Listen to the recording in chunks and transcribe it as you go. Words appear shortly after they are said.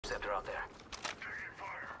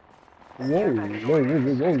Whoa, whoa, whoa,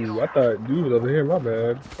 whoa, whoa. I thought dude was over here, my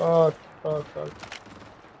bad. Fuck, fuck, fuck.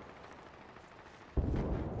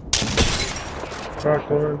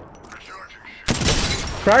 Cracked one.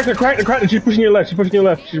 Cracked her. She's pushing your left.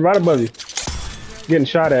 She's right above you. Getting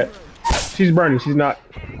shot at. She's burning. She's not.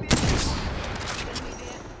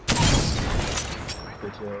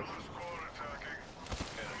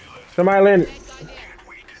 Somebody landed.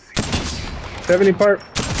 70 park.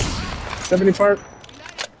 70 park.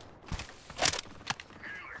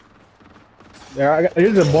 Yeah,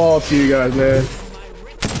 this is a ball to you guys, man.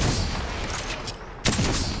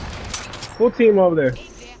 Full team over there.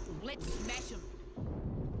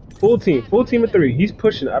 Full team of 3. He's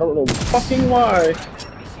pushing. I don't know fucking why.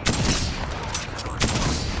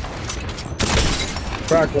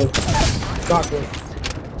 Crack one. Knock one.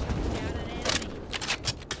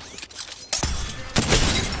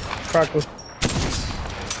 Crack one.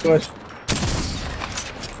 Push.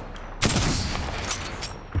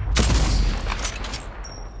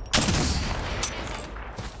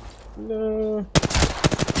 No.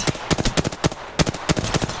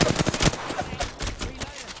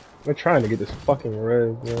 I'm trying to get this fucking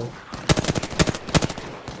res, bro.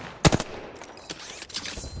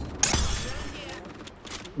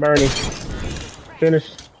 Bernie.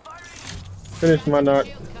 Finished. Finished my knot.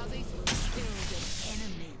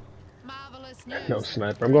 No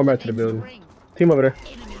sniper. I'm going back to the building. Team over there.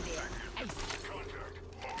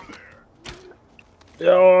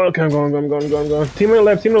 Yo, okay, I'm going. Team on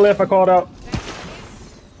the left, I called out.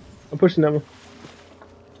 I'm pushing them.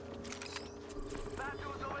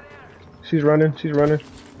 She's running.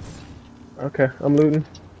 Okay, I'm looting.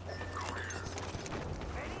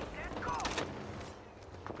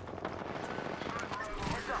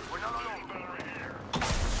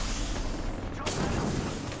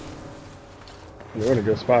 We're in a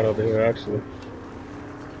good spot over here, actually.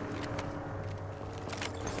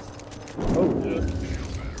 Oh, yeah.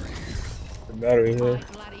 The battery here.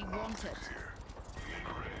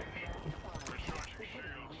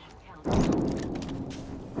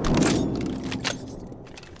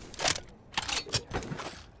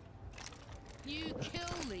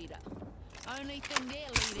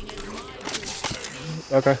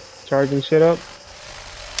 Okay, charging shit up.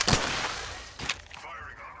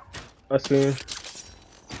 I see him.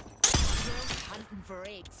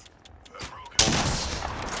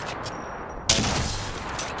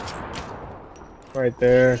 Right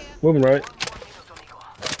there. Moving right.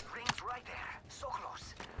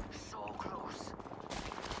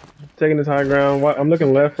 Taking this high ground. I'm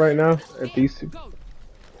looking left right now at these two.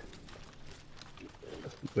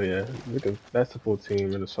 But yeah, that's the full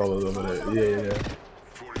team and the solos over there. Yeah.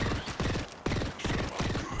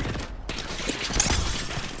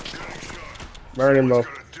 Burn him both.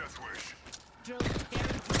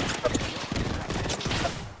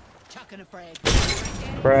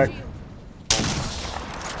 Crack.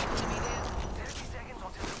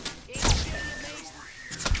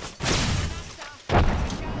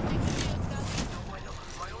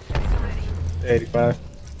 $85.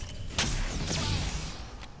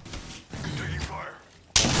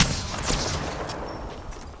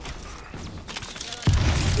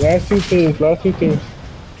 Last two teams.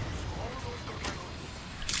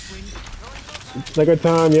 Take our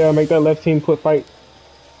time, yeah, make that left team quit fight.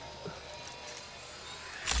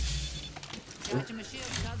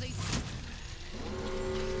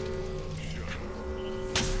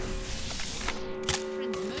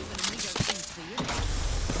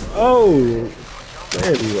 Oh,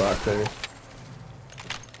 there you are, there.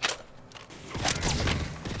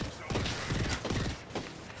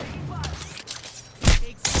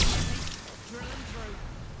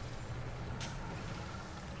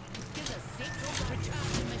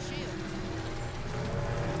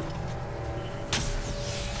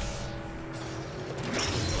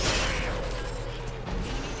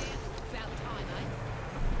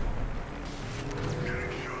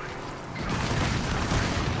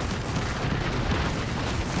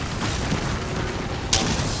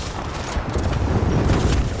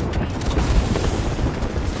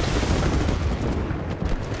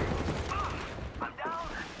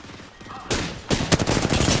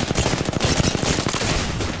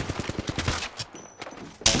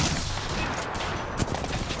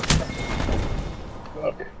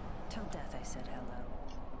 Till death I said hello.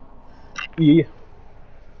 Yeah.